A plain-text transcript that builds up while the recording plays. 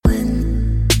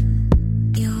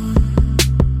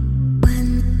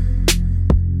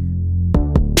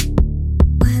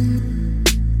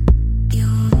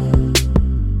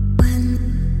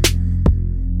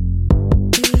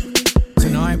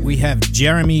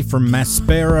Jeremy from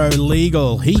Maspero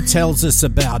Legal. He tells us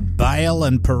about bail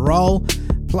and parole,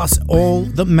 plus all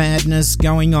the madness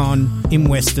going on in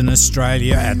Western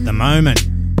Australia at the moment.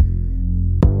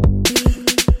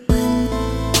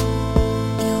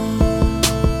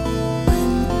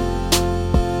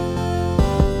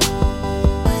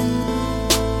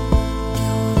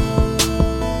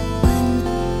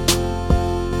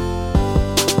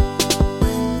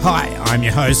 Hi, I'm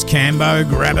your host Cambo.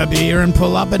 Grab a beer and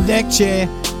pull up a deck chair.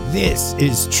 This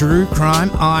is True Crime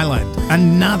Island,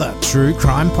 another true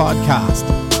crime podcast.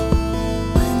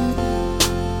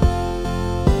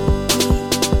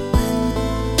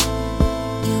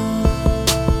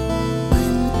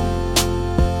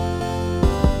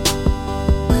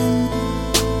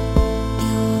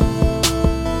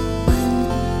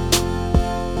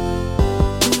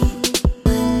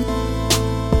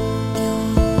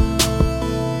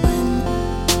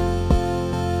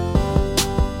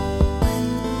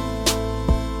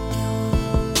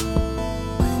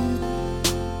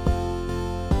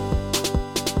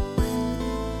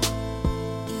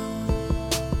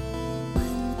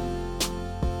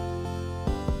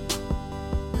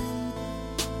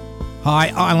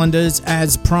 Hi Islanders,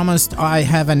 as promised I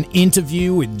have an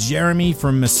interview with Jeremy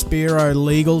from Maspero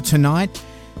Legal tonight,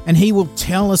 and he will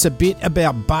tell us a bit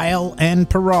about bail and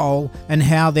parole and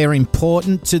how they're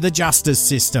important to the justice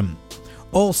system.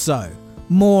 Also,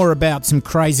 more about some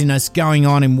craziness going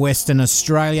on in Western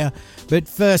Australia, but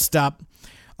first up,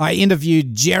 I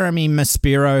interviewed Jeremy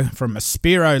Maspero from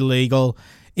Maspero Legal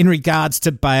in regards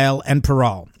to bail and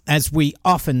parole. As we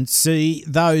often see,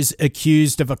 those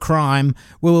accused of a crime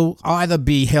will either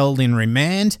be held in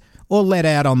remand or let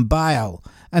out on bail,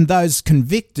 and those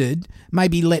convicted may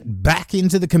be let back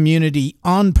into the community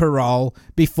on parole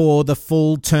before the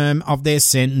full term of their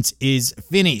sentence is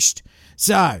finished.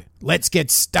 So, let's get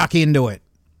stuck into it.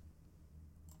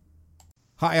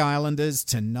 Hi Islanders,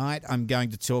 tonight I'm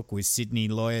going to talk with Sydney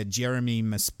lawyer Jeremy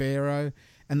Maspero,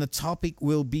 and the topic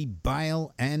will be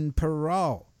bail and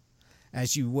parole.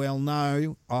 As you well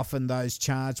know, often those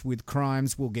charged with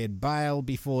crimes will get bail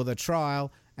before the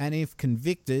trial, and if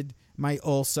convicted, may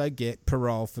also get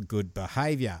parole for good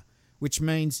behaviour, which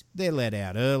means they're let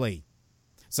out early.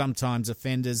 Sometimes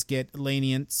offenders get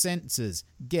lenient sentences,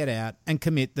 get out and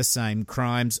commit the same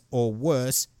crimes, or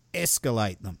worse,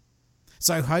 escalate them.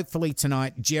 So hopefully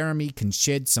tonight Jeremy can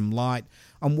shed some light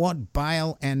on what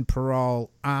bail and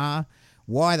parole are,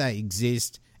 why they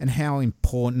exist, and how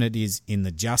important it is in the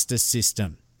justice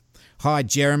system. Hi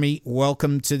Jeremy,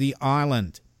 welcome to the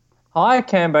island. Hi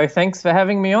Cambo, thanks for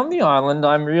having me on the island.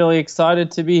 I'm really excited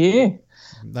to be here.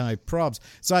 No probs.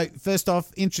 So first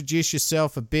off, introduce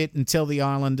yourself a bit and tell the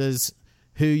islanders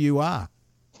who you are.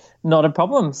 Not a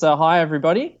problem. So hi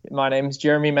everybody, my name's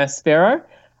Jeremy Maspero.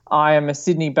 I am a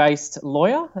Sydney-based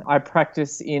lawyer. I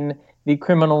practice in the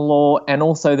criminal law and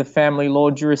also the family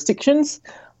law jurisdictions.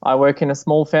 I work in a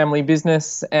small family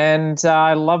business and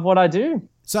I love what I do.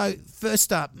 So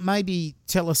first up, maybe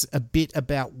tell us a bit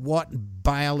about what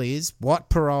bail is, what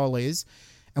parole is,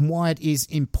 and why it is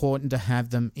important to have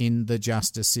them in the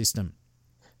justice system.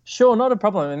 Sure, not a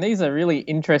problem. And these are really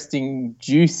interesting,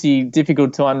 juicy,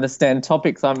 difficult to understand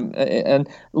topics. And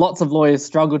lots of lawyers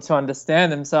struggle to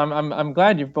understand them. So I'm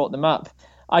glad you've brought them up.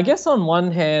 I guess on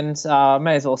one hand, I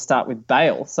may as well start with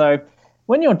bail. So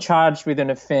when you're charged with an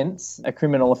offence, a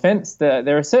criminal offence,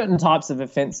 there are certain types of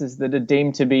offences that are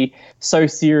deemed to be so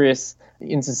serious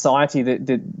in society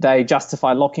that they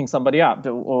justify locking somebody up,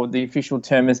 or the official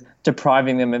term is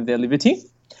depriving them of their liberty.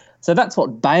 So that's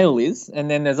what bail is, and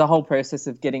then there's a whole process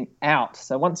of getting out.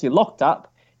 So once you're locked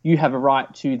up, you have a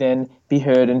right to then be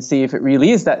heard and see if it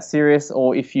really is that serious,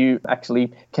 or if you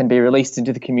actually can be released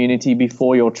into the community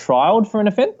before you're trialled for an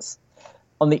offence.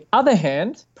 On the other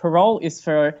hand, parole is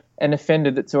for an offender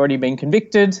that's already been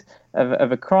convicted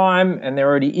of a crime and they're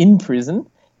already in prison,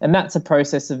 and that's a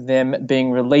process of them being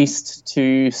released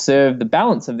to serve the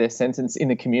balance of their sentence in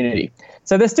the community.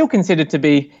 So they're still considered to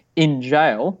be in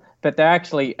jail, but they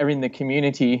actually are in the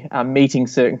community meeting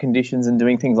certain conditions and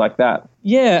doing things like that.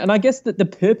 Yeah, and I guess that the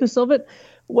purpose of it,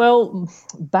 well,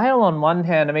 bail on one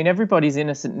hand, I mean, everybody's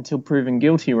innocent until proven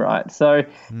guilty, right? So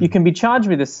you can be charged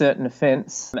with a certain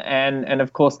offence and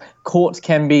of course, court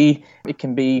can be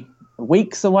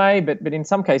weeks away, but in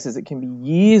some cases it can be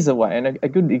years away. And a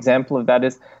good example of that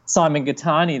is Simon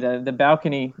Gattani, the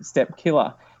balcony step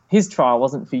killer. His trial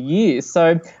wasn't for years.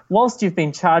 So whilst you've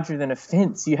been charged with an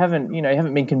offence, you haven't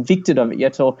been convicted of it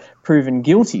yet or proven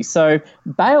guilty. So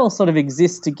bail sort of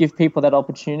exists to give people that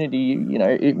opportunity,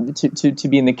 to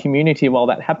be in the community while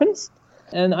that happens.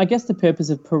 And I guess the purpose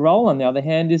of parole, on the other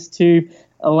hand, is to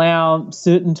allow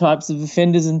certain types of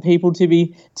offenders and people to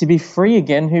be free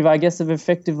again, who I guess have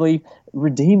effectively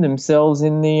redeemed themselves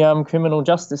in the criminal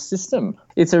justice system.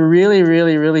 It's a really,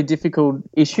 really, really difficult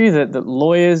issue that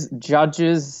lawyers,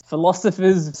 judges,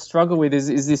 philosophers struggle with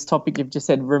is this topic you've just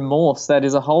said, remorse. That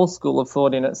is a whole school of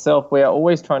thought in itself. We are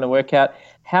always trying to work out,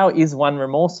 how is one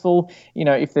remorseful?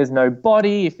 If there's no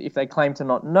body, if they claim to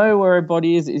not know where a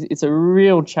body is, it's a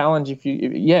real challenge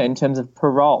in terms of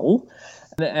parole.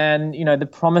 And, the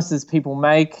promises people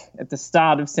make at the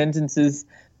start of sentences,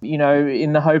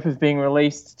 in the hope of being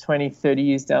released 20, 30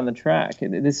 years down the track.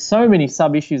 There's so many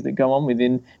sub-issues that go on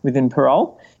within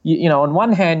parole. On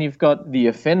one hand, you've got the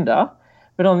offender,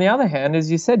 but on the other hand, as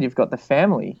you said, you've got the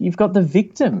family, you've got the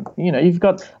victim, you've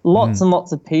got lots and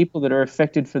lots of people that are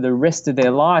affected for the rest of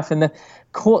their life. And the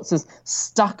courts are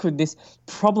stuck with this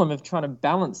problem of trying to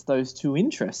balance those two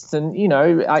interests. And,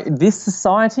 this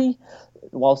society,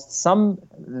 whilst some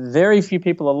very few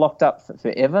people are locked up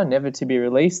forever, never to be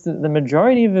released, the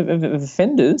majority of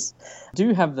offenders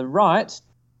do have the right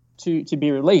to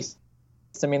be released.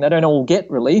 I mean, they don't all get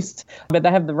released, but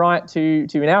they have the right to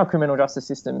in our criminal justice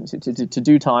system, to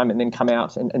do time and then come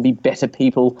out and be better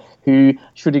people who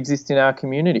should exist in our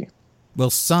community. Well,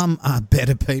 some are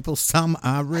better people, some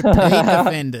are repeat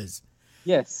offenders.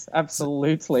 Yes,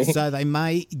 absolutely. So they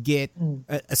may get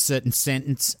a certain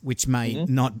sentence, which may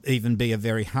not even be a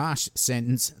very harsh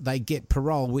sentence. They get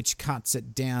parole, which cuts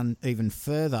it down even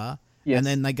further, and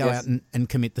then they go out and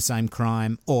commit the same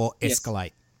crime or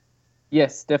escalate.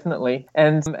 Yes, definitely.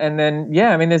 And then,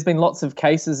 there's been lots of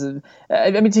cases of,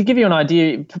 to give you an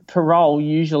idea, parole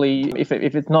usually, if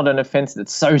it's not an offence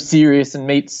that's so serious and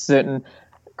meets certain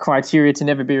criteria to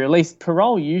never be released,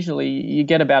 parole usually you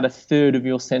get about a third of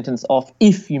your sentence off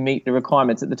if you meet the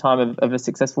requirements at the time of a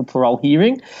successful parole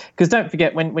hearing. Because don't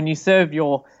forget, when you serve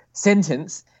your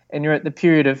sentence and you're at the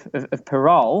period of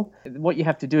parole, what you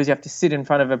have to do is you have to sit in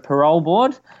front of a parole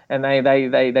board, and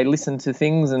they listen to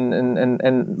things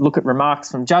and look at remarks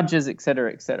from judges, et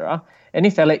cetera, et cetera. And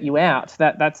if they let you out,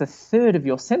 that's a third of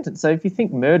your sentence. So if you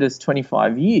think murder's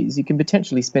 25 years, you can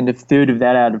potentially spend a third of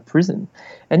that out of prison.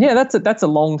 And that's a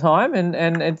long time.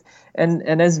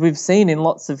 And as we've seen in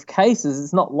lots of cases,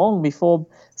 it's not long before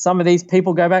some of these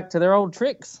people go back to their old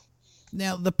tricks.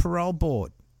 Now, the parole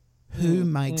board. Who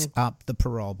makes up the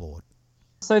parole board?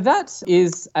 So that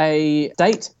is a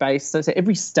state-based, so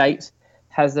every state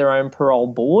has their own parole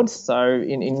board. So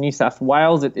in New South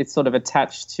Wales, it's sort of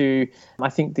attached to, I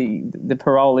think the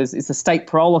parole is the State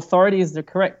Parole Authority is the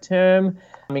correct term.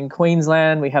 In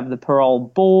Queensland, we have the parole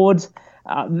board.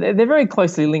 They're very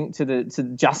closely linked to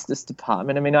the Justice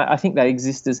Department. I think they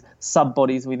exist as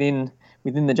sub-bodies within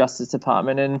the Justice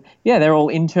Department. And they're all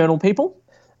internal people.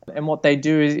 And what they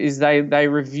do is they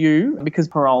review, because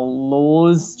parole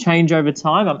laws change over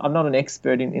time. I'm not an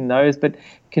expert in those, but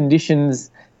conditions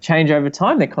change over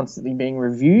time. They're constantly being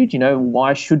reviewed.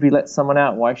 Why should we let someone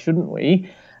out? Why shouldn't we?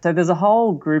 So there's a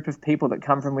whole group of people that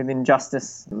come from within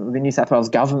justice, the New South Wales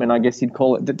government, I guess you'd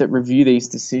call it, that review these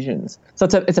decisions. So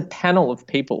it's a panel of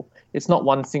people. It's not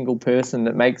one single person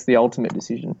that makes the ultimate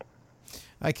decision.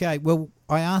 Okay, well,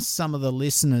 I asked some of the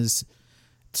listeners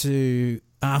to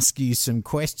ask you some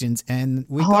questions, and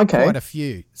we got quite a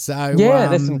few. So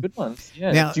there's some good ones.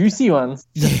 Now, juicy ones.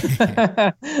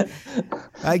 Yeah.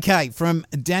 Okay, from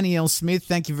Danielle Smith,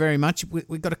 thank you very much.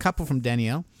 We've got a couple from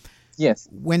Danielle. Yes.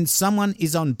 When someone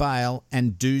is on bail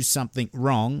and do something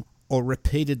wrong, or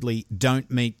repeatedly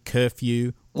don't meet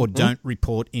curfew or don't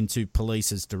report into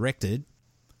police as directed,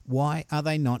 why are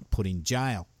they not put in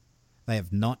jail? They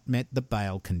have not met the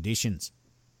bail conditions.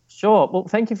 Sure. Well,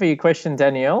 thank you for your question,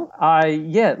 Danielle. I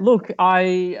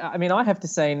have to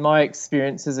say, in my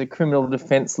experience as a criminal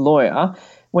defence lawyer,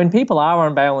 when people are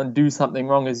on bail and do something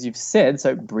wrong, as you've said,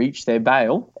 so breach their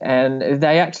bail, and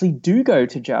they actually do go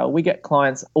to jail. We get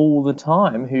clients all the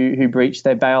time who breach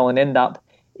their bail and end up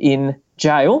in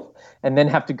jail and then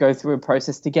have to go through a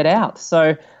process to get out.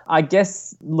 So I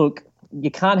guess, look,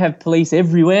 you can't have police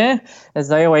everywhere, as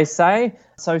they always say.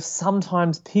 So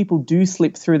sometimes people do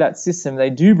slip through that system. They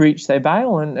do breach their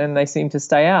bail and they seem to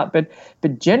stay out. But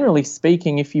generally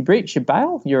speaking, if you breach your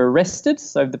bail, you're arrested.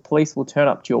 So the police will turn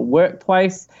up to your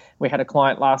workplace. We had a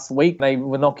client last week. They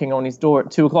were knocking on his door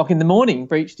at 2 o'clock in the morning,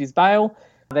 breached his bail.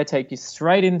 They take you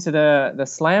straight into the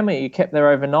slammer. You're kept there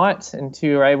overnight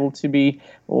until you're able to be,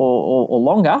 or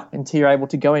longer, until you're able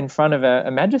to go in front of a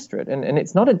magistrate. And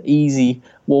it's not an easy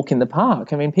walk in the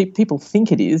park. I mean, people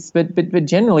think it is, but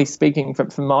generally speaking,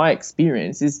 from my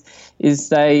experience, is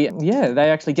they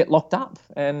actually get locked up,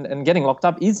 and getting locked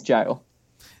up is jail.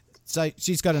 So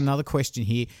she's got another question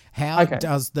here. How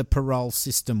does the parole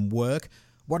system work?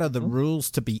 What are the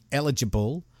rules to be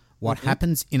eligible? What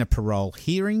happens in a parole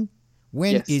hearing?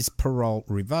 When is parole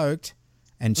revoked?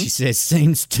 And she says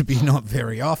seems to be not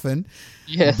very often,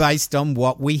 based on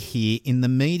what we hear in the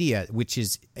media, which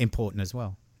is important as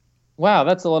well. Wow,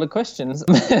 that's a lot of questions.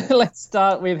 Let's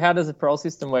start with, how does the parole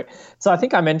system work? So I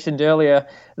think I mentioned earlier,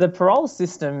 the parole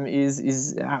system is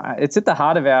it's at the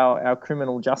heart of our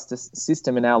criminal justice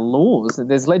system and our laws.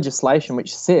 There's legislation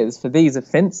which says for these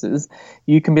offences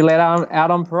you can be let out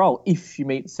on parole if you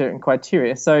meet certain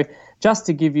criteria. So just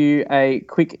to give you a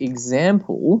quick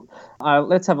example,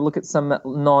 let's have a look at some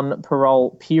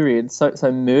non-parole periods.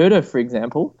 So murder, for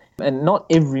example, and not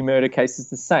every murder case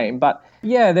is the same, but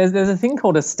yeah, there's a thing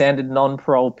called a standard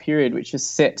non-parole period, which is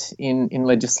set in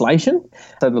legislation,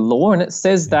 so the law, and it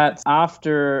says that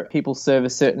after people serve a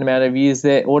certain amount of years,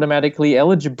 they're automatically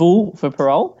eligible for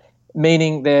parole,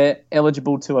 meaning they're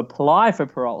eligible to apply for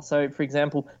parole. So, for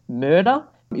example, murder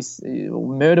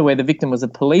where the victim was a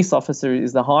police officer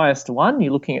is the highest one.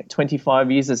 You're looking at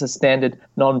 25 years as a standard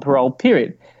non-parole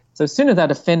period. So as soon as that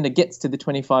offender gets to the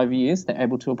 25 years, they're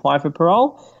able to apply for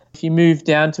parole. If you move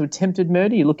down to attempted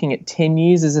murder, you're looking at 10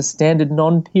 years as a standard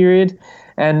non-period,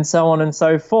 and so on and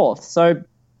so forth. So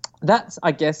that's,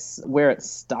 I guess, where it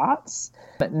starts.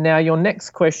 Now, your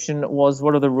next question was,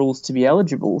 what are the rules to be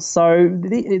eligible? So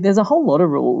there's a whole lot of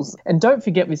rules. And don't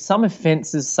forget, with some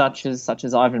offences such as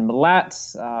Ivan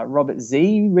Milat, Robert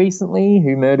Z recently,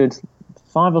 who murdered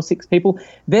 5 or 6 people,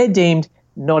 they're deemed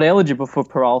not eligible for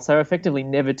parole, so effectively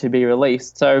never to be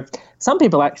released. So some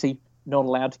people actually not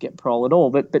allowed to get parole at all,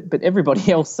 but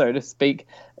everybody else, so to speak,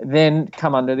 then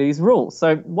come under these rules.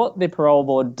 So what the parole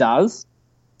board does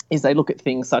is they look at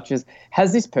things such as,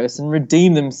 has this person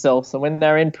redeemed themselves? So when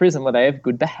they're in prison, will they have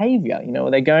good behaviour?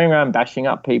 Are they going around bashing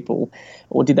up people?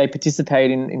 Or did they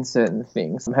participate in certain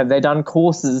things? Have they done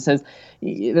courses?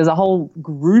 There's a whole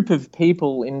group of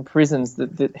people in prisons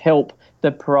that help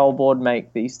the parole board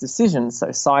make these decisions.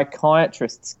 So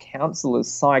psychiatrists,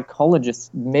 counsellors,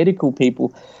 psychologists, medical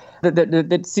people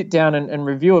that sit down and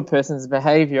review a person's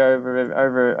behaviour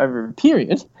over a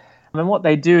period. And what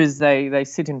they do is they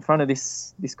sit in front of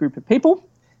this group of people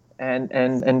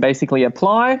and basically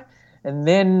apply. And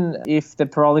then if the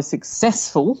parole is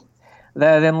successful,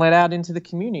 they're then let out into the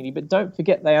community. But don't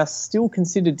forget, they are still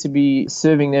considered to be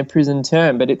serving their prison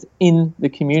term, but it's in the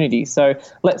community. So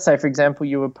let's say, for example,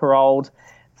 you were paroled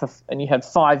and you had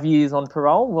 5 years on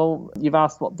parole. Well, you've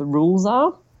asked what the rules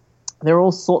are. There are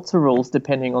all sorts of rules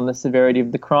depending on the severity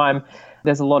of the crime.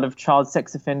 There's a lot of child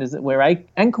sex offenders that wear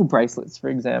ankle bracelets, for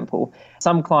example.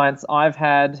 Some clients I've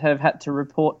had have had to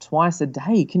report twice a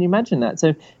day. Can you imagine that?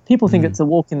 So people think it's a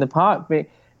walk in the park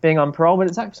being on parole, but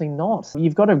it's actually not.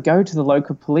 You've got to go to the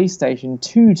local police station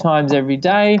 2 times every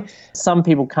day. Some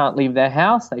people can't leave their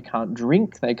house. They can't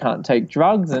drink. They can't take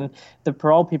drugs. And the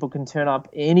parole people can turn up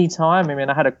any time. I mean,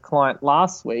 I had a client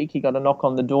last week. He got a knock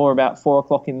on the door about 4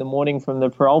 o'clock in the morning from the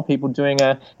parole people doing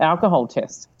an alcohol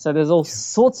test. So there's all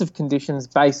sorts of conditions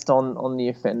based on the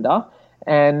offender.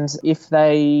 And if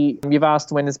you've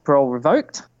asked when is parole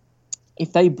revoked,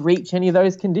 if they breach any of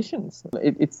those conditions,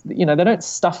 it's they don't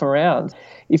stuff around.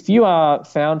 If you are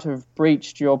found to have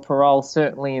breached your parole,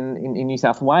 certainly in New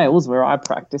South Wales, where I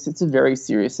practice, it's a very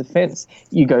serious offence.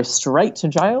 You go straight to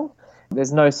jail.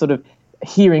 There's no sort of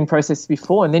hearing process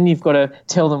before, and then you've got to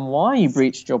tell them why you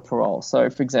breached your parole. So,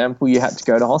 for example, you had to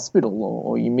go to hospital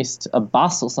or you missed a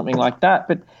bus or something like that.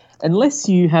 But unless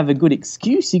you have a good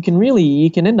excuse, you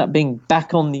can end up being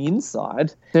back on the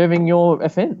inside serving your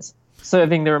offence,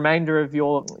 serving the remainder of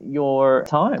your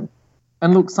time.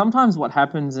 And look, sometimes what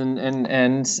happens,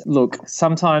 and look,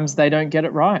 sometimes they don't get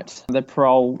it right. The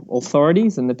parole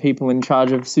authorities and the people in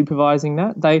charge of supervising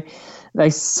that, they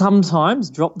sometimes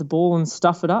drop the ball and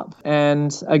stuff it up.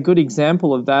 And a good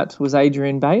example of that was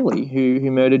Adrian Bailey, who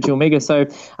murdered Jill Mega. So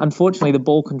unfortunately, the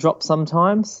ball can drop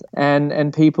sometimes,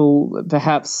 and people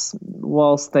perhaps,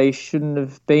 whilst they shouldn't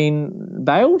have been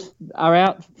bailed, are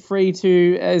out free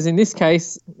to, as in this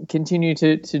case, continue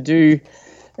to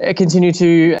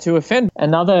offend.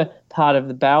 Another part of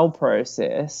the bail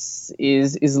process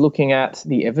is looking at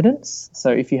the evidence.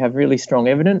 So if you have really strong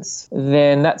evidence,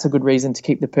 then that's a good reason to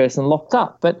keep the person locked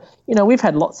up. But, we've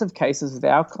had lots of cases with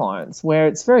our clients where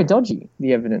it's very dodgy,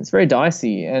 the evidence, very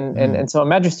dicey. And so a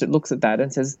magistrate looks at that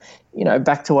and says,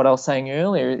 back to what I was saying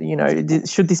earlier,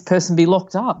 should this person be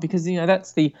locked up? Because,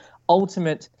 that's the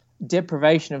ultimate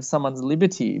deprivation of someone's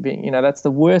liberty. That's the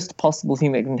worst possible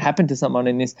thing that can happen to someone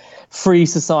in this free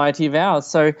society of ours.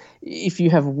 So if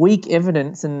you have weak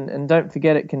evidence, and don't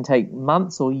forget, it can take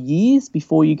months or years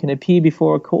before you can appear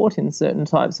before a court in certain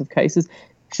types of cases,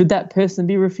 should that person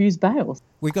be refused bail?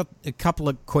 We got a couple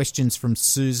of questions from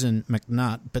Susan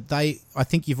McNutt, but I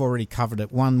think you've already covered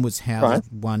it. One was how does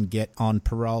one get on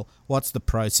parole? What's the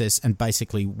process? And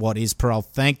basically, what is parole?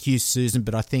 Thank you, Susan,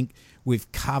 but I think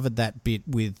we've covered that bit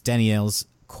with Danielle's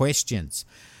questions.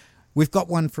 We've got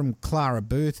one from Clara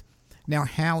Booth. Now,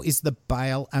 how is the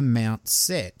bail amount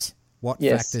set? What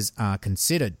factors are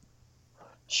considered?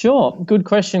 Sure. Good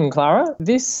question, Clara.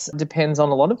 This depends on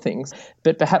a lot of things,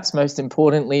 but perhaps most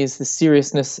importantly is the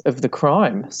seriousness of the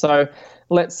crime. So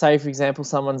let's say, for example,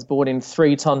 someone's brought in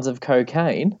 3 tons of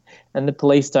cocaine and the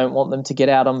police don't want them to get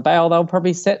out on bail. They'll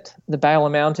probably set the bail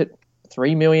amount at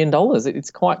 $3 million.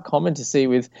 It's quite common to see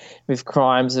with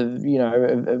crimes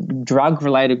of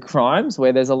drug-related crimes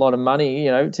where there's a lot of money,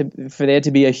 for there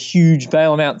to be a huge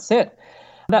bail amount set.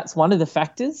 That's one of the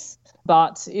factors.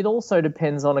 But it also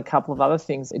depends on a couple of other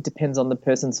things. It depends on the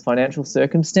person's financial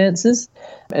circumstances.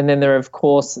 And then there are, of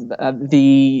course,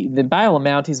 the bail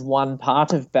amount is one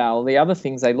part of bail. The other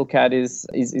things they look at is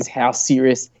how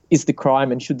serious is the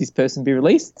crime and should this person be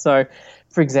released. So,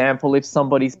 for example, if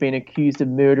somebody's been accused of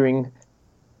murdering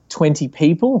 20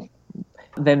 people,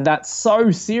 then that's so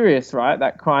serious, right,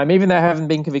 that crime, even though they haven't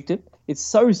been convicted, it's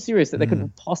so serious that they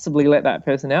couldn't possibly let that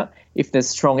person out if there's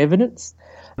strong evidence.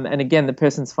 And again, the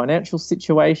person's financial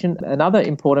situation. Another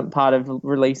important part of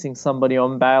releasing somebody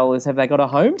on bail is have they got a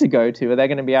home to go to? Are they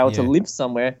going to be able to live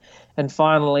somewhere? And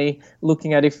finally,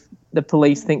 looking at if the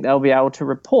police think they'll be able to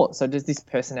report. So does this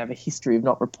person have a history of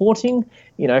not reporting?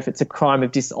 If it's a crime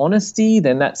of dishonesty,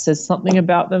 then that says something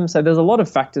about them. So there's a lot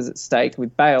of factors at stake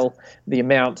with bail, the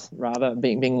amount rather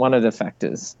being one of the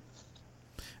factors.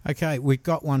 Okay, we've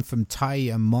got one from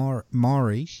Taya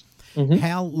Mori. Mm-hmm.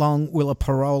 How long will a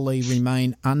parolee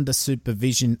remain under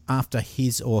supervision after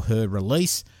his or her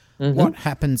release? Mm-hmm. What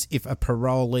happens if a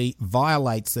parolee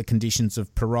violates the conditions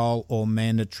of parole or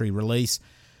mandatory release?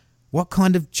 What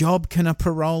kind of job can a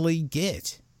parolee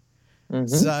get? Mm-hmm.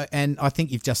 So, and I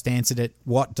think you've just answered it.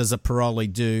 What does a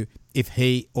parolee do if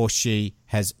he or she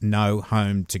has no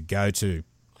home to go to?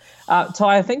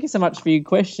 Ty, thank you so much for your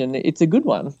question. It's a good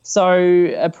one. So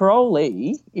a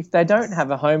parolee, if they don't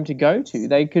have a home to go to,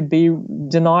 they could be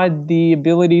denied the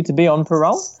ability to be on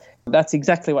parole. That's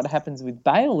exactly what happens with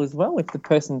bail as well. If the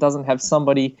person doesn't have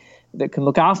somebody that can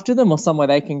look after them or somewhere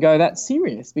they can go, that's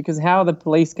serious, because how are the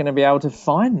police going to be able to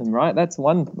find them, right? That's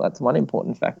one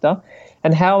important factor.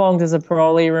 And how long does a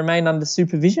parolee remain under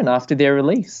supervision after their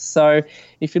release? So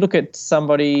if you look at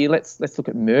somebody, let's look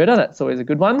at murder. That's always a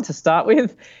good one to start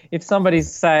with. If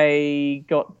somebody's, say,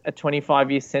 got a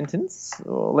 25-year sentence,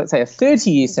 or let's say a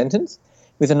 30-year sentence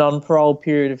with a non-parole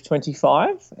period of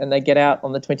 25, and they get out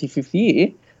on the 25th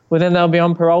year, well, then they'll be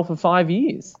on parole for 5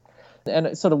 years. And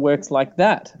it sort of works like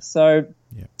that. So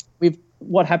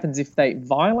what happens if they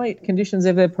violate conditions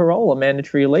of their parole or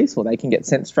mandatory release? Well, they can get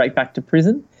sent straight back to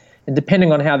prison. And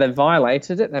depending on how they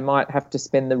violated it, they might have to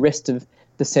spend the rest of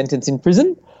the sentence in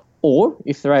prison. Or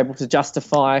if they're able to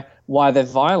justify why they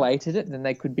violated it, then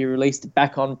they could be released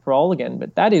back on parole again.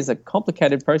 But that is a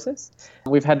complicated process.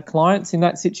 We've had clients in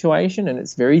that situation, and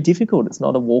it's very difficult. It's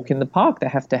not a walk in the park. They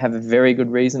have to have a very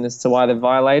good reason as to why they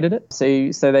violated it,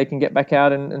 so they can get back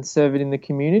out and serve it in the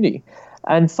community.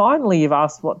 And finally, you've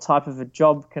asked what type of a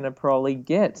job can a parolee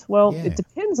get? Well, it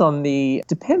depends on the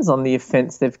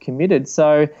offence they've committed.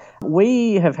 So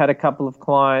we have had a couple of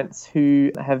clients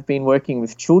who have been working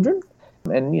with children.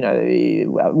 And,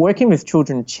 working with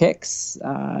children checks,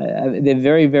 they're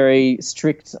very, very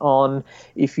strict on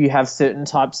if you have certain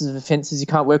types of offences, you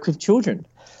can't work with children.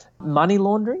 Money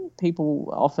laundering, people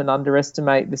often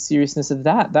underestimate the seriousness of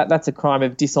that. That's a crime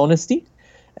of dishonesty.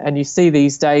 And you see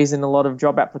these days in a lot of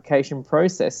job application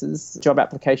processes, job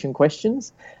application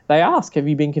questions, they ask, have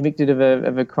you been convicted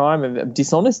of a crime of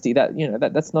dishonesty?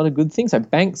 That's not a good thing. So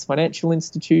banks, financial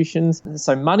institutions,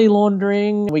 so money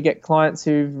laundering. We get clients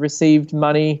who've received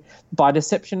money by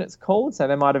deception, it's called. So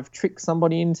they might have tricked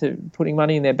somebody into putting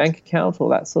money in their bank account or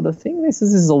that sort of thing. This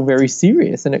is all very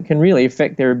serious, and it can really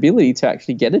affect their ability to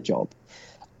actually get a job.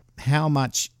 How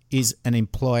much is an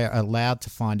employer allowed to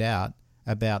find out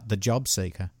about the job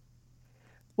seeker?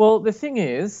 Well, the thing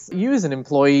is, you as an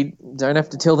employee don't have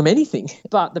to tell them anything.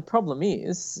 But the problem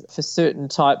is for certain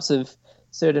types of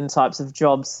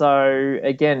jobs. So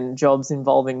again, jobs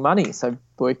involving money. So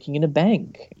working in a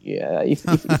bank. Yeah, if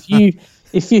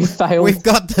if you fail. We've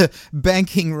got the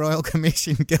Banking Royal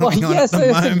Commission going on at the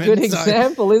moment. Yes, it's a good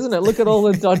example, isn't it? Look at all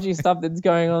the dodgy stuff that's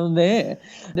going on there.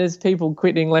 There's people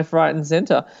quitting left, right and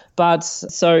centre. But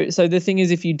so the thing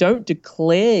is, if you don't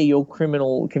declare your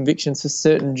criminal convictions for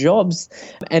certain jobs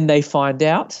and they find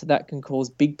out, that can cause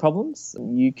big problems.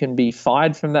 You can be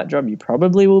fired from that job. You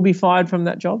probably will be fired from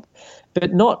that job.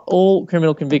 But not all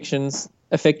criminal convictions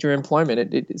affect your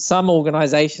employment. Some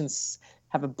organisations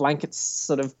have a blanket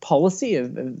sort of policy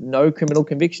of no criminal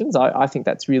convictions. I think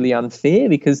that's really unfair,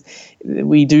 because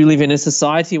we do live in a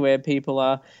society where people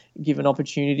are given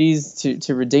opportunities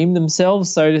to redeem themselves,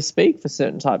 so to speak, for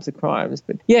certain types of crimes.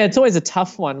 But yeah, it's always a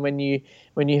tough one when you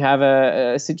have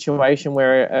a situation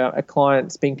where a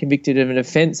client's been convicted of an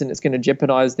offence and it's going to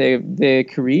jeopardise their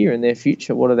career and their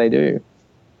future. What do they do?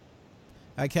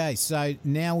 Okay, so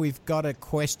now we've got a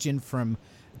question from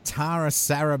Tara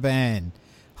Saraban.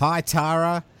 Hi,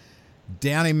 Tara,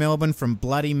 down in Melbourne from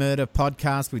Bloody Murder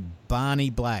Podcast with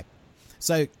Barney Black.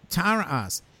 So Tara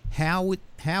asks, how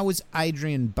was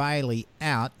Adrian Bailey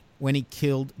out when he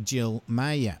killed Jill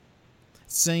Mayer?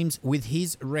 Seems with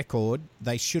his record,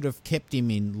 they should have kept him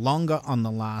in longer on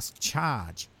the last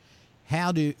charge.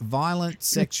 How do violent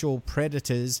sexual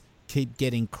predators keep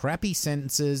getting crappy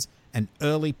sentences and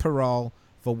early parole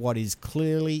for what is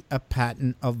clearly a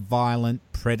pattern of violent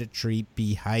predatory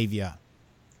behaviour?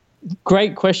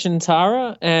 Great question,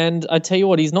 Tara. And I tell you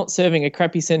what, he's not serving a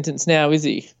crappy sentence now, is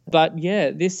he? But yeah,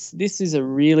 this is a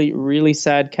really, really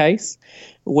sad case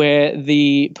where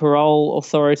the parole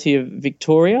authority of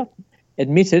Victoria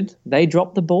admitted they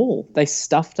dropped the ball. They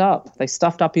stuffed up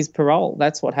his parole.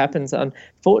 That's what happens.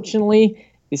 Unfortunately,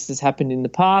 this has happened in the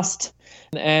past.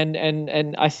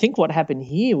 And I think what happened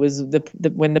here was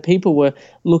when the people were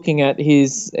looking at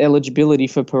his eligibility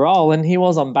for parole, and he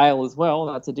was on bail as well,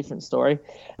 that's a different story,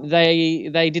 they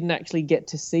didn't actually get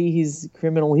to see his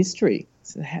criminal history.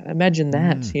 So imagine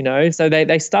that, you know. So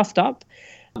they stuffed up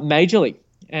majorly.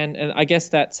 And I guess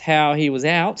that's how he was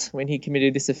out when he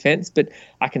committed this offence. But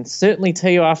I can certainly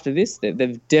tell you after this that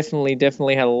they've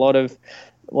definitely had a lot of,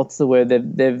 what's the word?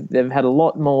 They've had a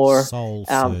lot more soul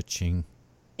searching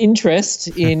interest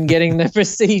in getting the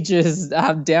procedures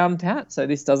down pat, so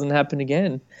this doesn't happen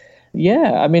again.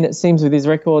 Yeah, I mean, it seems with his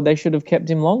record they should have kept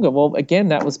him longer. Well, again,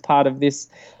 that was part of this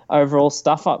overall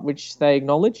stuff up, which they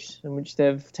acknowledged and which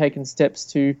they've taken steps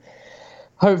to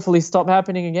hopefully stop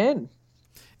happening again.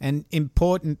 And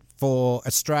important for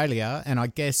Australia, and I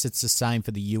guess it's the same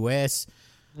for the US.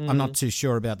 I'm not too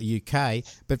sure about the UK,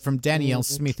 but from Danielle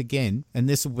Smith again, and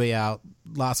this will be our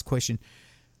last question.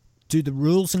 Do the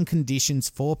rules and conditions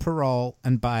for parole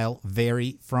and bail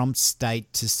vary from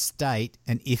state to state?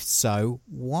 And if so,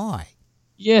 why?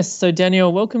 Yes. So,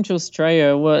 Danielle, welcome to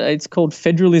Australia. Well, it's called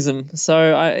federalism.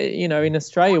 So, in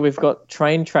Australia, we've got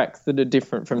train tracks that are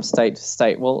different from state to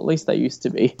state. Well, at least they used to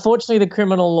be. Fortunately, the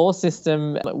criminal law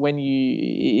system,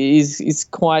 is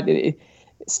quite...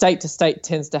 State to state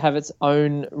tends to have its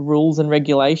own rules and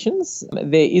regulations.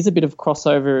 There is a bit of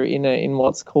crossover in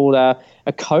what's called a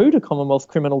code, a Commonwealth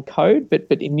Criminal Code,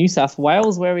 but in New South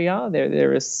Wales, where we are,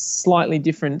 there are slightly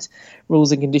different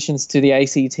rules and conditions to the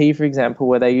ACT, for example,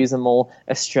 where they use a more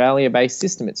Australia-based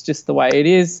system. It's just the way it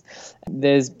is.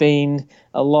 There's been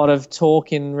a lot of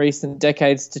talk in recent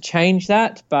decades to change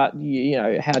that, but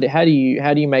how do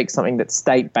you make something that's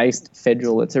state-based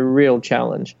federal? It's a real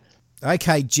challenge.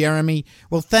 Okay, Jeremy.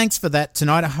 Well, thanks for that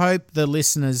tonight. I hope the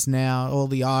listeners now, all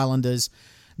the islanders,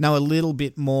 know a little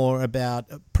bit more about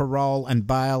parole and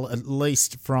bail, at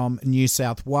least from New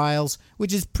South Wales,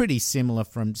 which is pretty similar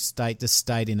from state to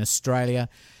state in Australia,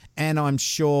 and I'm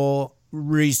sure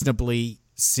reasonably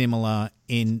similar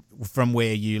from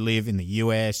where you live in the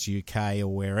US, UK, or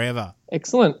wherever.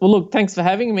 Excellent. Well, look, thanks for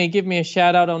having me. Give me a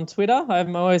shout out on Twitter.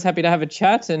 I'm always happy to have a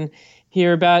chat and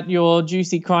hear about your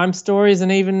juicy crime stories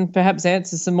and even perhaps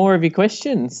answer some more of your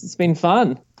questions. It's been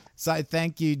fun. So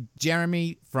thank you,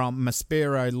 Jeremy from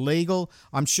Maspero Legal.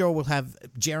 I'm sure we'll have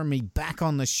Jeremy back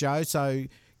on the show. So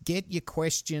get your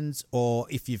questions, or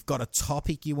if you've got a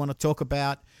topic you want to talk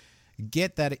about,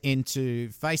 get that into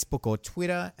Facebook or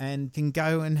Twitter and can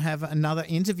go and have another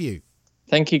interview.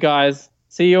 Thank you, guys.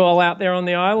 See you all out there on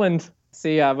the island.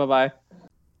 See ya. Bye-bye.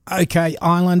 Okay,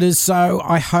 Islanders, so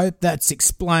I hope that's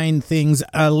explained things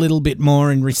a little bit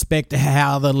more in respect to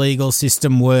how the legal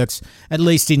system works, at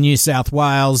least in New South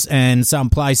Wales and some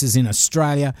places in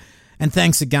Australia. And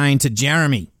thanks again to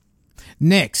Jeremy.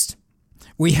 Next,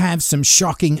 we have some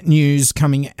shocking news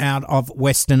coming out of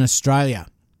Western Australia.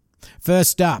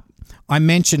 First up, I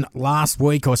mentioned last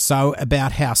week or so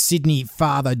about how Sydney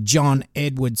father John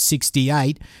Edward,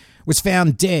 68, was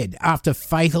found dead after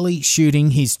fatally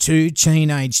shooting his 2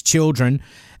 teenage children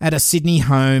at a Sydney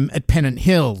home at Pennant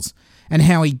Hills, and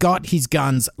how he got his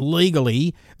guns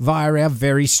legally via our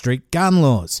very strict gun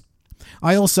laws.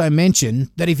 I also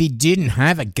mentioned that if he didn't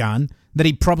have a gun, that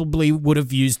he probably would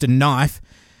have used a knife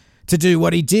to do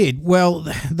what he did. Well,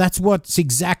 that's what's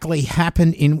exactly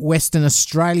happened in Western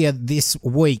Australia this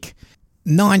week.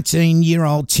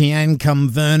 19-year-old Tiancum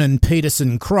Vernon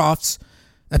Peterson Crofts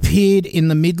appeared in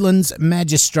the Midlands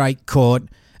Magistrate Court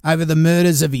over the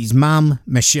murders of his mum,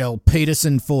 Michelle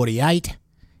Peterson, 48,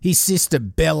 his sister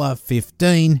Bella,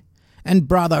 15, and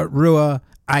brother Rua,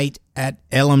 8, at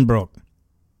Ellenbrook.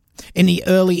 In the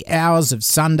early hours of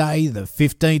Sunday, the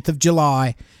 15th of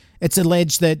July, it's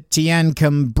alleged that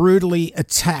Tiancum brutally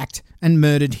attacked and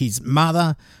murdered his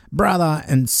mother, brother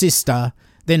and sister,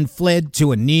 then fled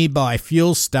to a nearby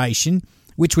fuel station,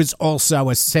 which was also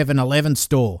a 7-Eleven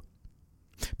store.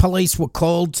 Police were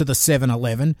called to the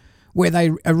 7-Eleven, where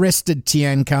they arrested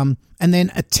Tiancum and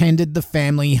then attended the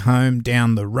family home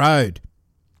down the road.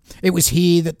 It was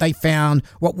here that they found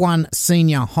what one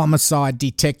senior homicide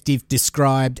detective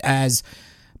described as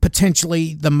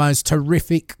potentially the most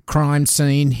horrific crime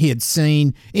scene he had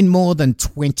seen in more than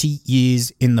 20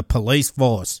 years in the police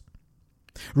force.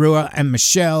 Rua and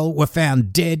Michelle were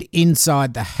found dead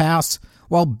inside the house,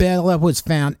 while Bella was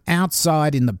found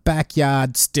outside in the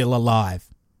backyard still alive.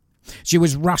 She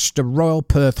was rushed to Royal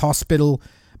Perth Hospital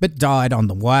but died on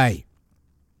the way.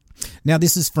 Now,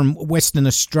 this is from Western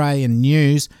Australian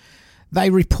News. They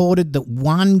reported that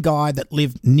one guy that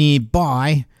lived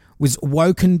nearby was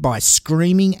woken by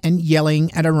screaming and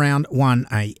yelling at around 1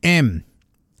 a.m.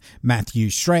 Matthew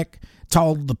Schreck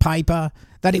told the paper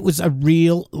that it was a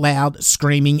real loud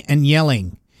screaming and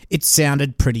yelling. It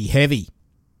sounded pretty heavy.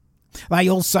 They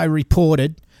also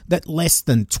reported that less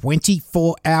than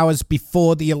 24 hours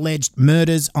before the alleged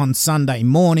murders on Sunday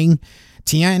morning,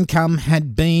 Tiancum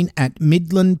had been at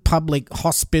Midland Public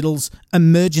Hospital's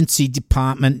emergency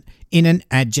department in an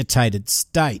agitated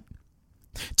state.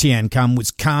 Tiancum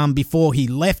was calm before he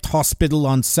left hospital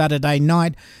on Saturday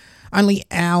night, only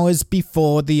hours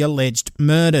before the alleged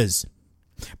murders.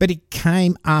 But it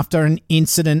came after an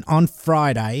incident on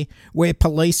Friday where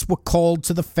police were called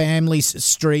to the family's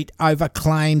street over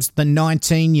claims the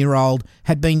 19-year-old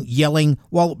had been yelling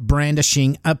while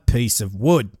brandishing a piece of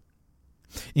wood.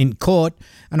 In court,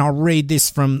 and I'll read this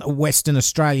from Western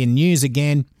Australian News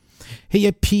again, he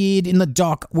appeared in the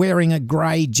dock wearing a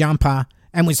grey jumper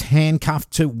and was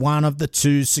handcuffed to one of the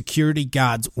 2 security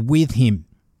guards with him.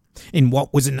 In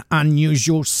what was an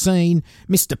unusual scene,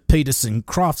 Mr. Peterson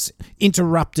Crofts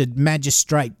interrupted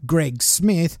Magistrate Greg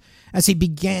Smith as he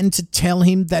began to tell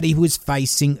him that he was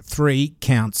facing 3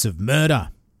 counts of murder.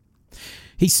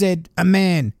 He said a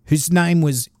man whose name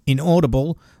was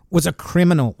inaudible was a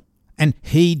criminal, and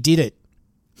he did it.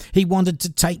 He wanted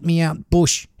to take me out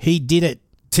bush. He did it,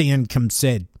 Tiancum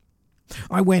said.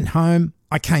 I went home.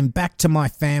 I came back to my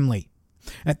family.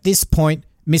 At this point,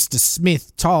 Mr.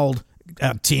 Smith told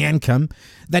Tiancum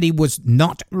that he was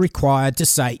not required to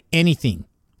say anything,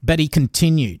 but he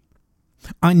continued.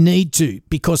 I need to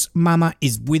because Mama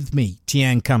is with me,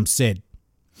 Tiancum said.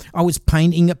 I was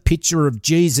painting a picture of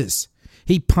Jesus.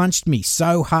 He punched me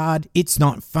so hard it's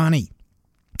not funny.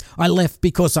 I left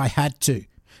because I had to,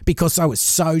 because I was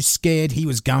so scared he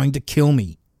was going to kill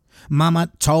me.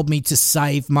 Mama told me to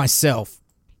save myself.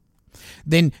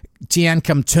 Then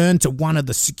Tiancum turned to one of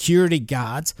the security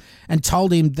guards and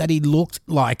told him that he looked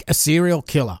like a serial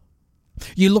killer.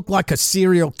 You look like a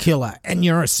serial killer and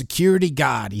you're a security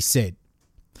guard, he said.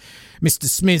 Mr.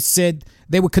 Smith said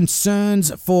there were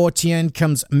concerns for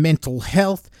Tiancum's mental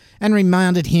health and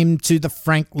remanded him to the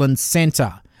Franklin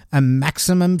Centre, a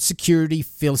maximum security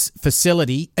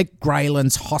facility at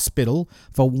Greylands Hospital,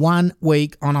 for 1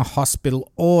 week on a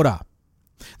hospital order.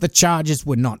 The charges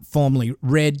were not formally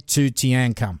read to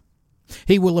Tiancum.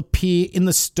 He will appear in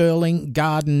the Stirling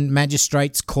Garden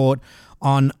Magistrates Court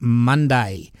on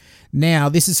Monday. Now,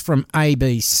 this is from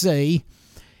ABC.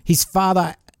 His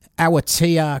father,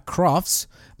 Awatia Crofts,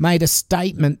 made a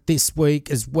statement this week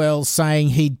as well, saying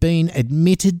he'd been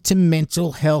admitted to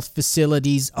mental health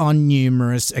facilities on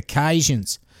numerous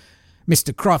occasions.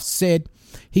 Mr. Crofts said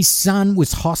his son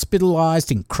was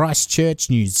hospitalised in Christchurch,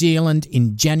 New Zealand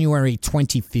in January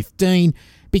 2015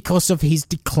 because of his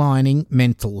declining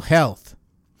mental health.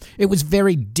 It was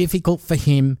very difficult for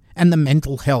him and the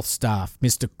mental health staff,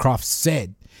 Mr. Crofts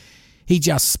said. He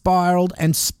just spiralled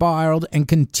and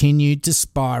continued to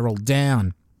spiral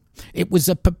down. It was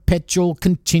a perpetual,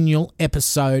 continual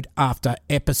episode after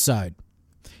episode.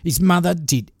 His mother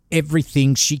did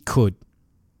everything she could.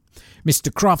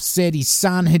 Mr. Croft said his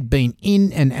son had been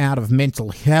in and out of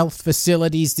mental health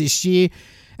facilities this year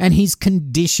and his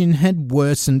condition had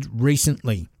worsened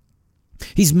recently.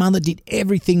 His mother did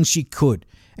everything she could,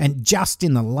 and just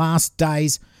in the last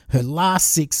days, her last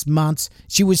 6 months,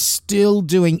 she was still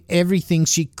doing everything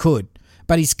she could,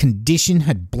 but his condition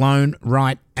had blown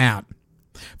right out.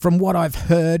 From what I've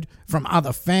heard from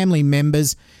other family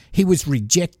members, he was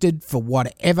rejected for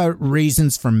whatever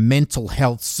reasons from mental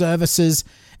health services,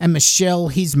 and Michelle,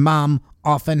 his mum,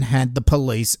 often had the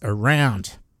police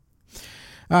around.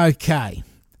 Okay,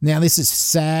 now this is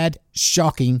sad,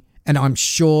 shocking, and I'm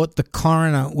sure the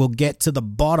coroner will get to the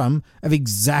bottom of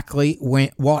exactly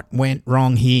what went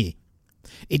wrong here.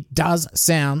 It does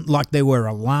sound like there were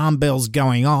alarm bells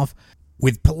going off,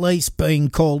 with police being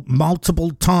called multiple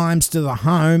times to the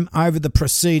home over the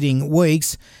preceding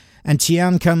weeks, and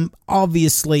Tiancum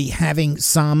obviously having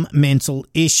some mental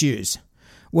issues.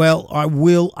 Well, I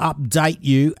will update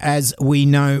you as we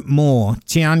know more.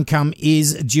 Tiancum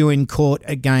is due in court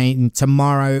again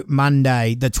tomorrow,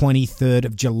 Monday, the 23rd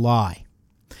of July.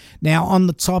 Now, on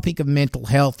the topic of mental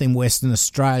health in Western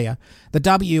Australia, the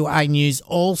WA News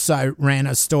also ran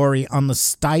a story on the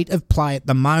state of play at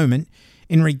the moment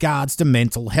in regards to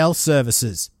mental health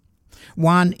services.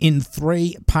 1 in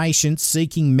 3 patients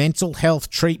seeking mental health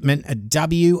treatment at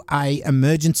WA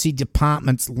emergency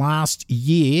departments last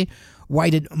year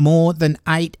waited more than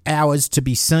 8 hours to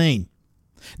be seen.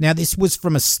 Now, this was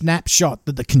from a snapshot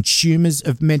that the Consumers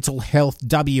of Mental Health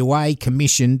WA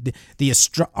commissioned the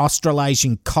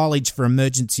Australasian College for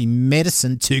Emergency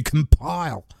Medicine to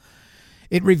compile.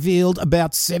 It revealed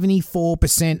about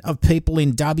 74% of people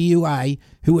in WA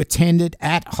who attended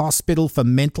at hospital for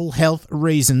mental health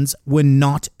reasons were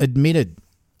not admitted.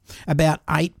 About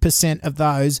 8% of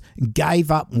those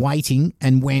gave up waiting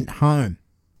and went home.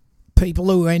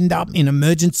 People who end up in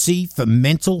emergency for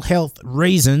mental health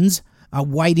reasons are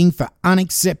waiting for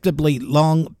unacceptably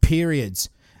long periods.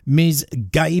 Ms.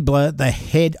 Gabler, the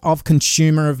head of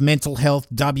Consumer of Mental Health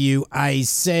WA,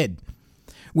 said,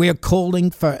 "We are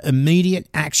calling for immediate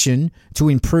action to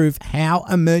improve how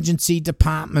emergency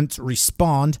departments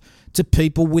respond to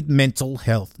people with mental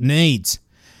health needs."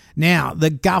 Now, the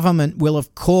government will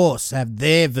of course have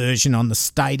their version on the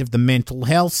state of the mental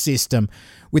health system,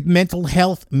 with Mental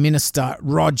Health Minister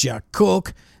Roger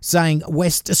Cook saying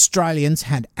West Australians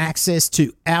had access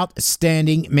to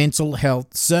outstanding mental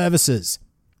health services.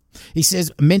 He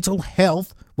says mental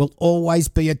health will always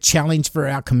be a challenge for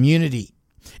our community.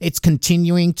 It's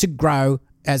continuing to grow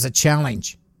as a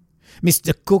challenge.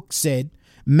 Mr. Cook said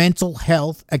mental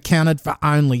health accounted for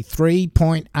only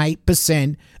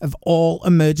 3.8% of all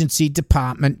emergency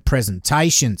department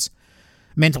presentations.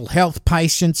 Mental health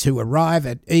patients who arrive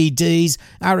at EDs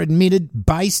are admitted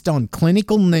based on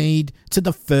clinical need to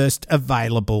the first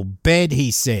available bed,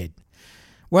 he said.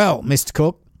 Well, Mr.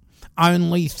 Cook,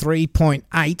 only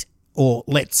 3.8, or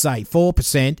let's say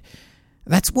 4%,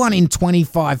 that's 1 in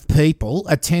 25 people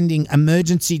attending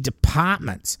emergency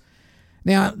departments.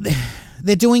 Now,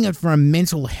 they're doing it for a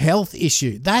mental health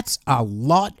issue. That's a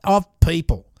lot of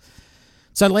people.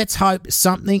 So let's hope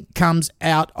something comes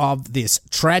out of this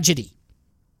tragedy.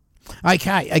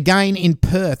 Okay, again in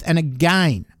Perth, and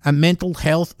again a mental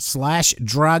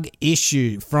health/drug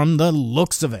issue from the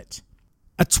looks of it.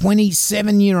 A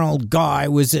 27-year-old guy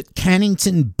was at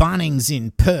Cannington Bunnings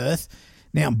in Perth.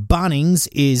 Now, Bunnings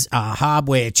is a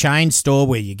hardware chain store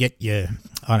where you get your,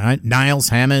 nails,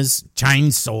 hammers,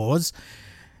 chainsaws,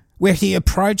 where he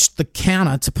approached the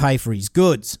counter to pay for his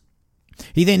goods.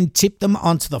 He then tipped them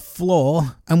onto the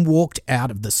floor and walked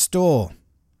out of the store.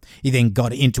 He then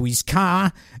got into his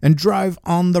car and drove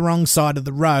on the wrong side of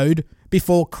the road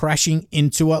before crashing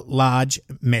into a large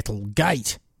metal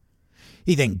gate.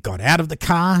 He then got out of the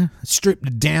car,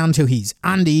 stripped down to his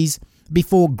undies,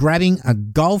 before grabbing a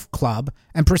golf club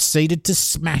and proceeded to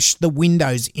smash the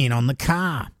windows in on the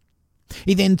car.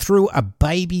 He then threw a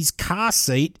baby's car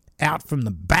seat out from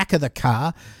the back of the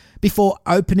car before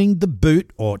opening the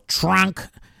boot or trunk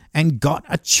and got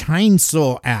a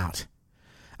chainsaw out.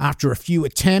 After a few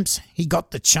attempts, he got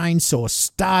the chainsaw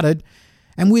started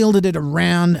and wielded it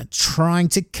around trying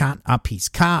to cut up his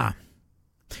car.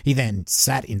 He then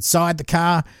sat inside the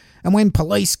car, and when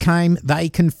police came, they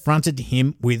confronted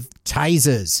him with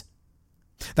tasers.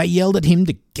 They yelled at him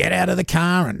to get out of the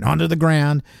car and onto the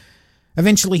ground.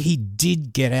 Eventually, he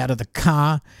did get out of the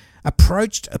car,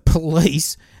 approached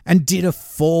police, and did a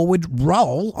forward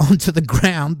roll onto the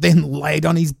ground, then laid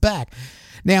on his back.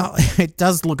 Now, it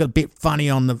does look a bit funny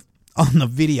on the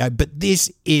video, but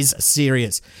this is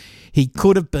serious. He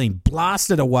could have been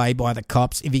blasted away by the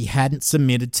cops if he hadn't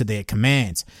submitted to their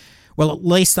commands. Well, at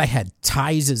least they had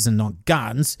tasers and not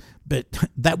guns, but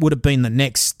that would have been the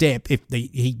next step if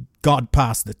he got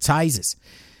past the tasers.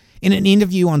 In an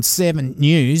interview on 7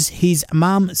 News, his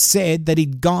mum said that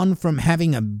he'd gone from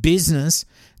having a business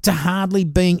to hardly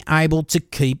being able to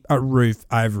keep a roof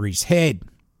over his head.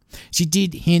 She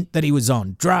did hint that he was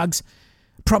on drugs,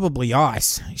 probably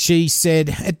ice. She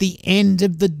said, at the end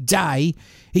of the day,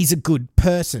 he's a good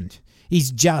person.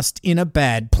 He's just in a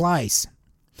bad place.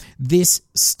 This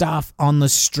stuff on the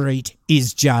street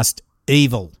is just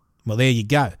evil. Well, there you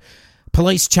go.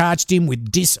 Police charged him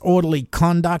with disorderly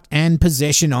conduct and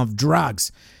possession of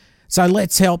drugs. So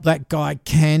let's help that guy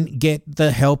can get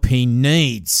the help he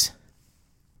needs.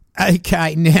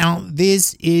 Okay, now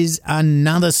this is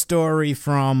another story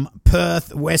from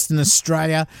Perth, Western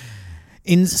Australia,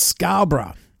 in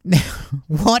Scarborough. Now,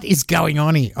 what is going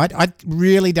on here? I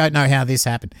really don't know how this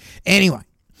happened. Anyway,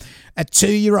 a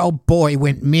 2-year-old boy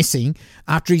went missing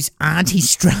after his auntie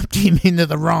strapped him into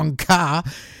the wrong car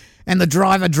and the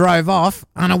driver drove off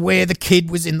unaware the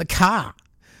kid was in the car.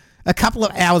 A couple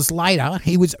of hours later,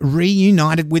 he was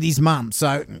reunited with his mum.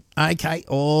 So, okay,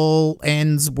 all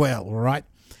ends well, all right?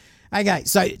 Okay,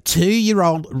 so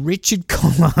 2-year-old Richard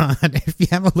Collard, if you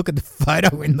have a look at the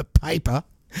photo in the paper,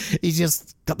 he's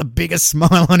just got the biggest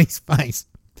smile on his face.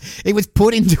 He was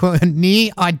put into a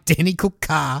near-identical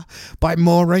car by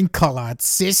Maureen Collard's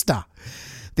sister.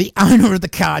 The owner of the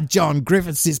car, John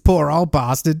Griffiths, this poor old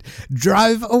bastard,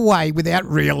 drove away without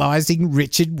realising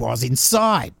Richard was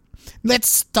inside. Let's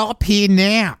stop here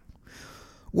now.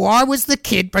 Why was the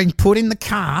kid being put in the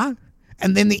car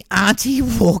and then the auntie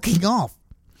walking off?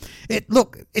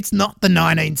 Look, it's not the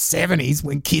 1970s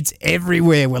when kids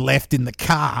everywhere were left in the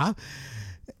car.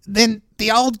 Then the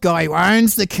old guy who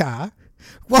owns the car,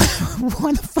 why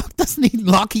the fuck doesn't he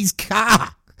lock his car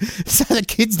so the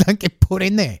kids don't get put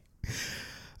in there?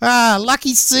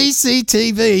 Lucky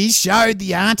CCTV showed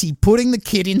the auntie putting the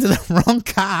kid into the wrong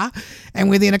car, and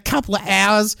within a couple of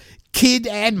hours, kid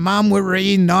and mum were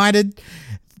reunited,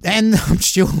 and I'm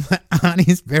sure the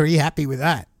auntie's very happy with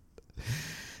that.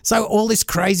 So all this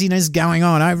craziness going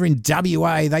on over in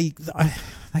WA, they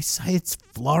say it's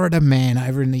Florida, man,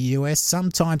 over in the US.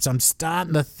 Sometimes I'm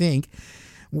starting to think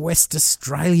West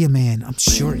Australia, man. I'm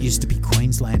sure it used to be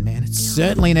Queensland, man. It's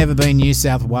certainly never been New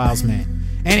South Wales, man.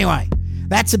 Anyway,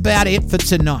 that's about it for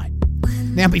tonight.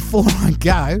 Now, before I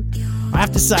go, I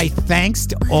have to say thanks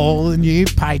to all the new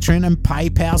Patreon and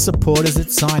PayPal supporters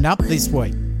that signed up this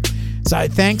week. So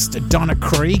thanks to Donna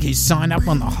Krieg, who signed up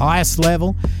on the highest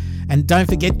level. And don't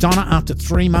forget, Donna, after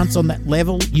 3 months on that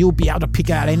level, you'll be able to pick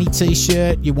out any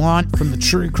t-shirt you want from the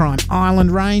True Crime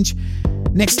Island range.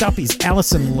 Next up is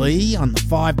Alison Lee on the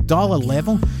 $5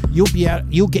 level.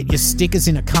 You'll get your stickers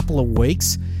in a couple of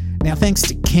weeks. Now, thanks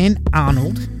to Ken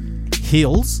Arnold,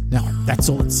 Hills. Now, that's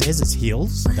all it says is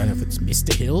Hills. I don't know if it's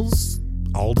Mr. Hills,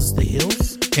 old as the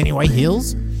Hills. Anyway,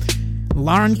 Hills.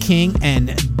 Lauren King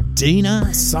and Dina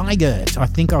Seigert. I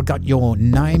think I got your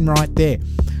name right there.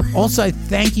 Also,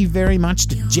 thank you very much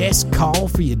to Jess Cole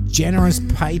for your generous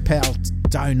PayPal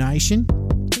donation.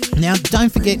 Now,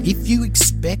 don't forget, if you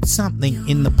expect something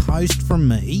in the post from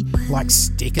me, like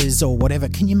stickers or whatever,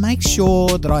 can you make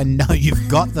sure that I know you've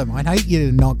got them? I'd hate you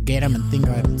to not get them and think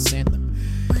I haven't sent them.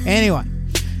 Anyway,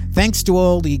 thanks to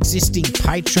all the existing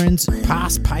patrons,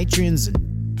 past patrons, and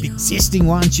existing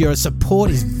ones. Your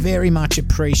support is very much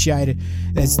appreciated,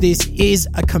 as this is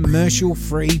a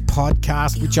commercial-free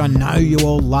podcast, which I know you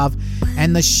all love,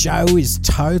 and the show is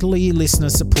totally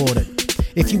listener-supported.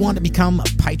 If you want to become a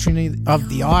patron of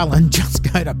the island, just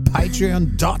go to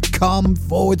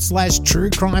patreon.com/True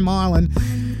Crime Island.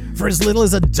 For as little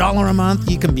as $1 a month,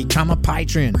 you can become a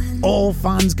patron. All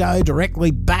funds go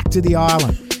directly back to the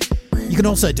island. You can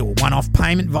also do a one-off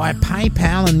payment via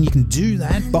PayPal, and you can do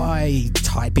that by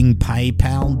typing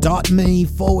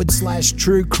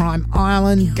paypal.me/True Crime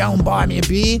Island. Go and buy me a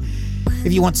beer.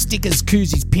 If you want stickers,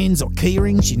 koozies, pins, or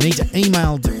keyrings, you need to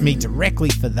email me directly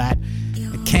for that.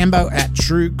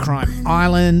 Cambo@True Crime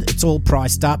Island. It's all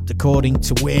priced up according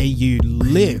to where you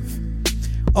live.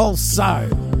 Also,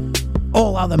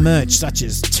 all other merch such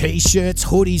as t-shirts,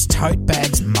 hoodies, tote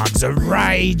bags, mugs of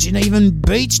rage, and even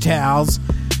beach towels,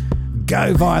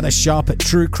 go via the shop at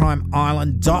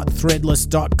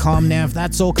truecrimeisland.threadless.com. Now, if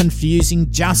that's all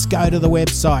confusing, just go to the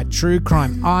website,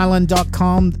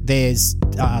 truecrimeisland.com. There's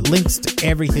links to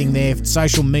everything there,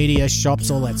 social media, shops,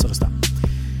 all that sort of stuff.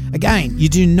 Again, you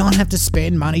do not have to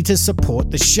spend money to support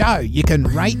the show. You can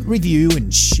rate, review,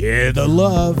 and share the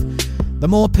love. The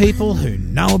more people who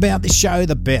know about the show,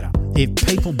 the better. If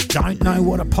people don't know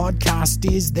what a podcast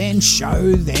is, then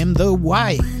show them the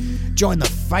way. Join the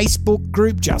Facebook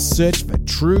group, just search for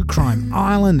True Crime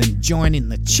Island and join in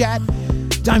the chat.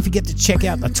 Don't forget to check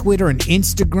out the Twitter and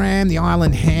Instagram. The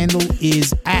island handle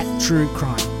is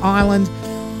 @TrueCrimeIsland.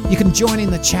 You can join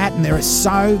in the chat, and there are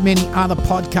so many other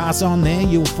podcasts on there.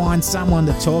 You'll find someone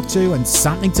to talk to and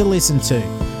something to listen to.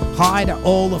 Hi to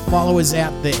all the followers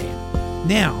out there.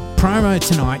 Now, promo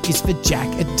tonight is for Jack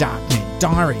at Darknet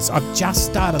Diaries. I've just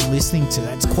started listening to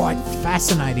that. It's quite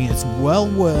fascinating. It's well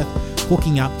worth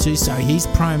hooking up to, so his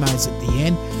promos at the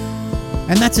end.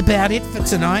 And that's about it for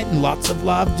tonight, and lots of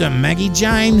love to Maggie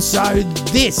James. So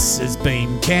this has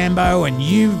been Cambo, and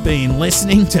you've been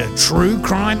listening to True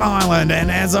Crime Island. And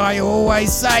as I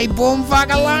always say, boom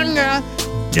fuckalunga,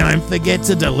 don't forget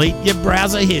to delete your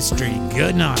browser history.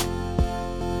 Good night.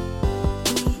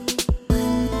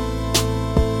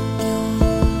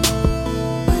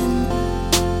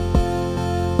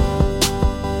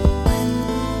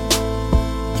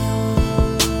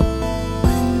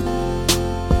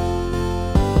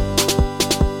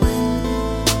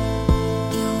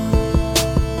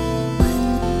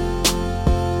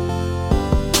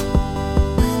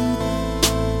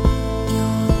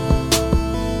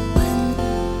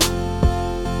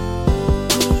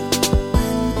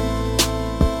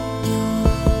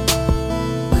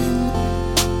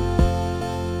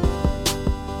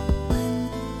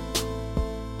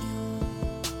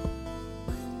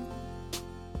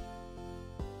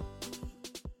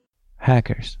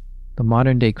 Hackers, the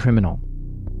modern-day criminal.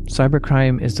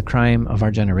 Cybercrime is the crime of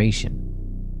our generation.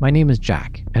 My name is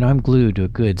Jack, and I'm glued to a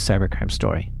good cybercrime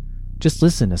story. Just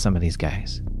listen to some of these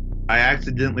guys. I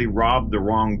accidentally robbed the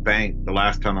wrong bank the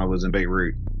last time I was in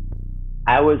Beirut.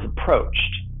 I was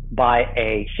approached by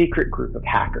a secret group of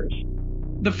hackers.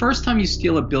 The first time you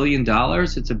steal $1 billion,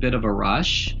 it's a bit of a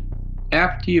rush.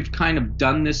 After you've kind of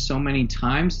done this so many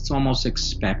times, it's almost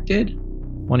expected.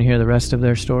 Want to hear the rest of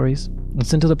their stories?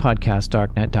 Listen to the podcast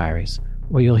Darknet Diaries,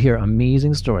 where you'll hear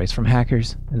amazing stories from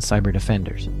hackers and cyber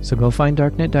defenders. So go find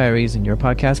Darknet Diaries in your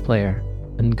podcast player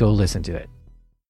and go listen to it.